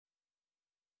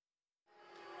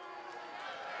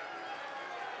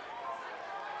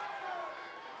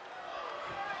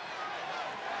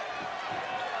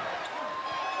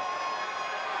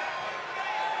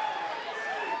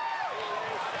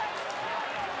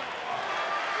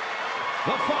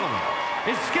The following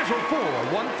is scheduled for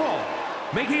one fall,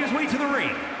 making his way to the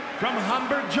ring from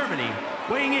Hamburg, Germany,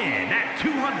 weighing in at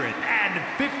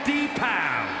 250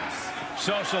 pounds.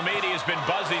 Social media has been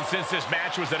buzzing since this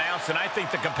match was announced, and I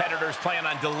think the competitors plan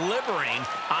on delivering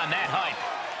on that hype.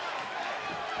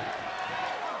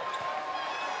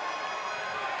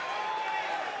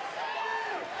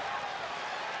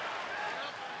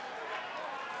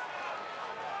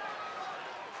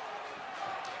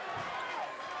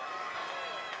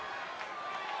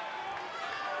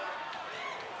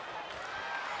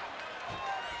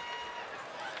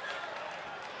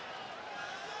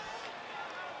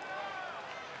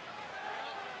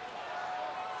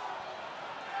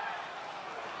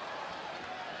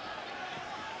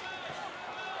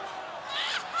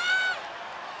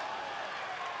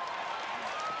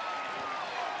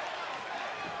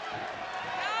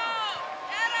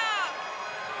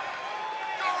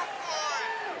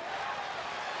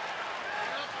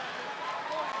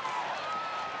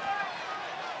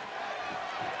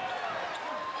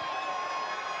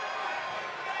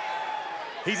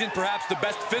 He's in perhaps the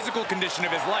best physical condition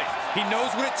of his life. He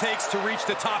knows what it takes to reach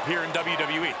the top here in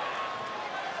WWE.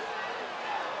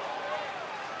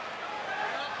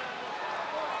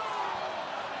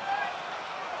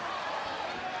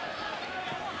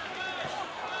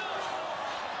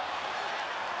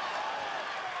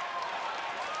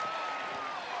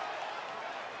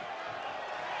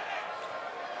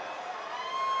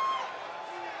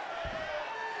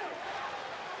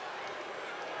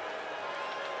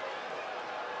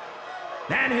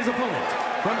 And his opponent,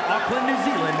 from Auckland, New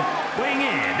Zealand, weighing in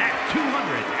at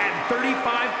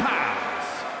 235 pounds,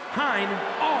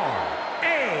 HENARE.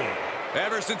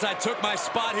 Ever since I took my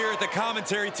spot here at the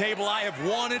commentary table, I have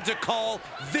wanted to call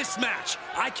this match.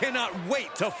 I cannot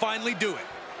wait to finally do it.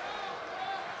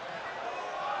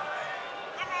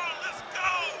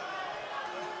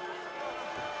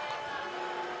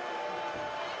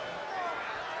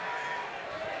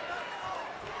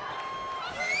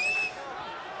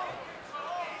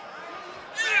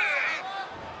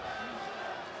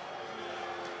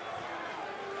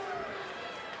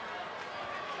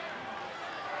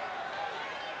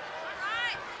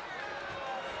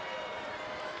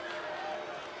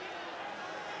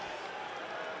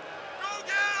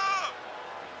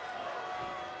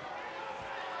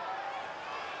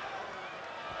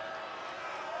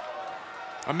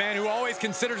 A man who always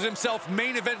considers himself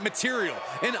main event material,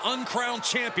 an uncrowned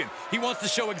champion. He wants to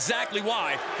show exactly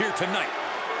why here tonight.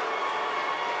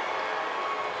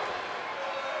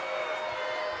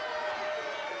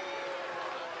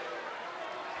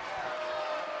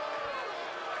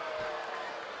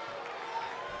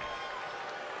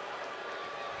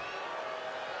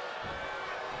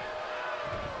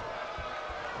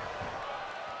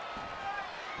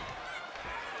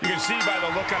 You can see by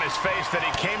the look on his face that he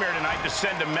came here tonight to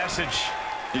send a message.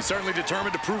 He's certainly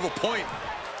determined to prove a point,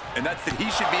 and that's that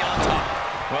he should be on top.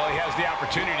 Well, he has the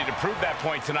opportunity to prove that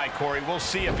point tonight, Corey. We'll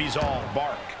see if he's all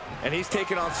bark. And he's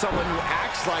taking on someone who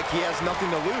acts like he has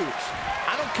nothing to lose.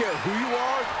 I don't care who you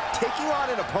are, taking on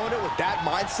an opponent with that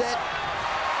mindset.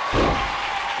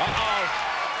 Uh-oh.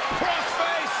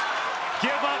 Crossface!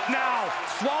 Give up now.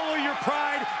 Swallow your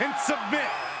pride and submit.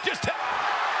 Just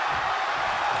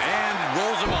and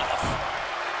rolls him off.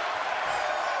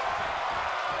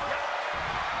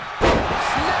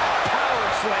 Snap power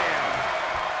slam.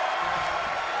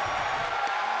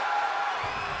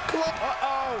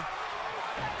 Uh-oh.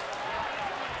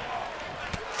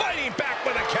 fighting back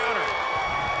with a counter.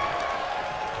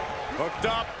 Hooked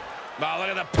up. Now look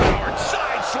at the power.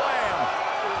 Side slam.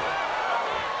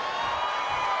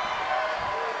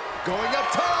 Going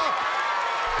up top.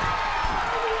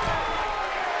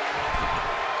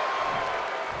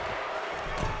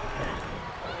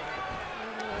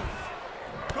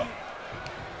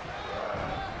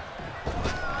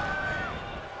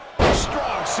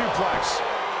 Suplex.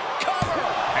 Cover.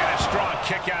 And a strong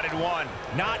kick out at one.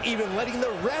 Not even letting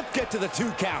the ref get to the 2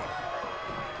 count.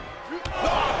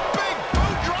 Oh, big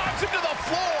boot drives him to the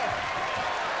floor.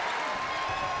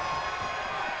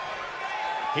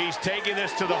 He's taking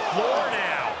this to the floor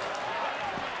now.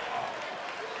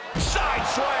 Side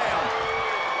slam.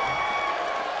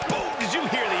 Boom. Did you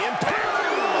hear the impact?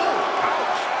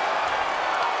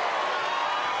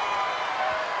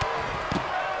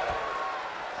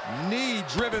 Knee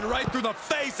driven right through the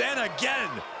face, and again.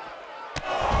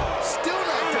 Still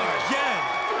not done. Again.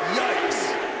 Yikes.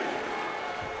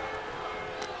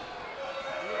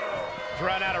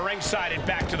 Run out of ringside and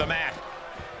back to the mat.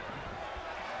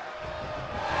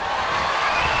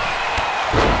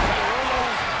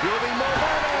 Building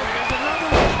momentum. There's another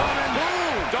one coming.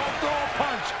 Boom. Don't throw a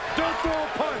punch. Don't throw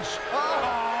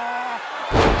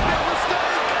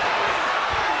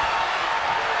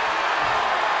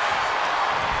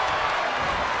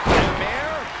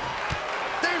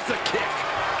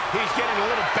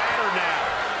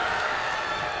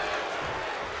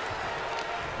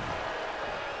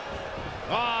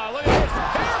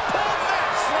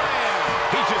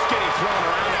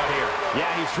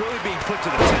to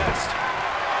the test.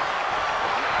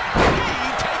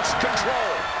 He takes control.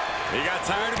 He got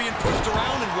tired of being pushed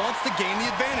around and wants to gain the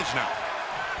advantage now.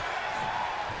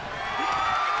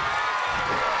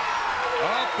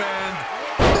 Up and...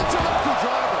 It's a knuckle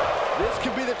driver. This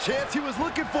could be the chance he was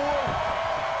looking for.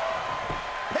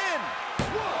 Pin.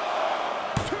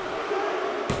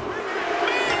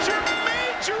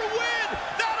 Major win.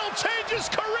 That'll change his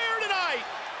career tonight.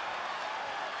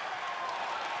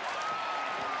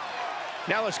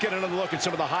 Now let's get another look at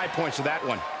some of the high points of that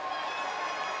one.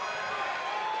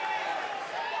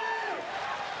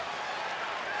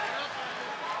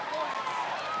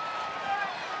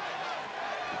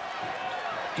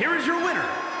 Here is your winner.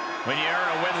 When you earn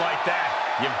a win like that,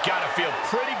 you've got to feel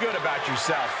pretty good about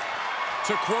yourself.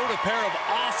 To quote a pair of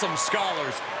awesome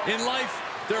scholars, in life,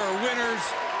 there are winners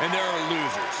and there are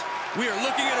losers. We are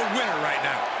looking at a winner right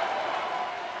now.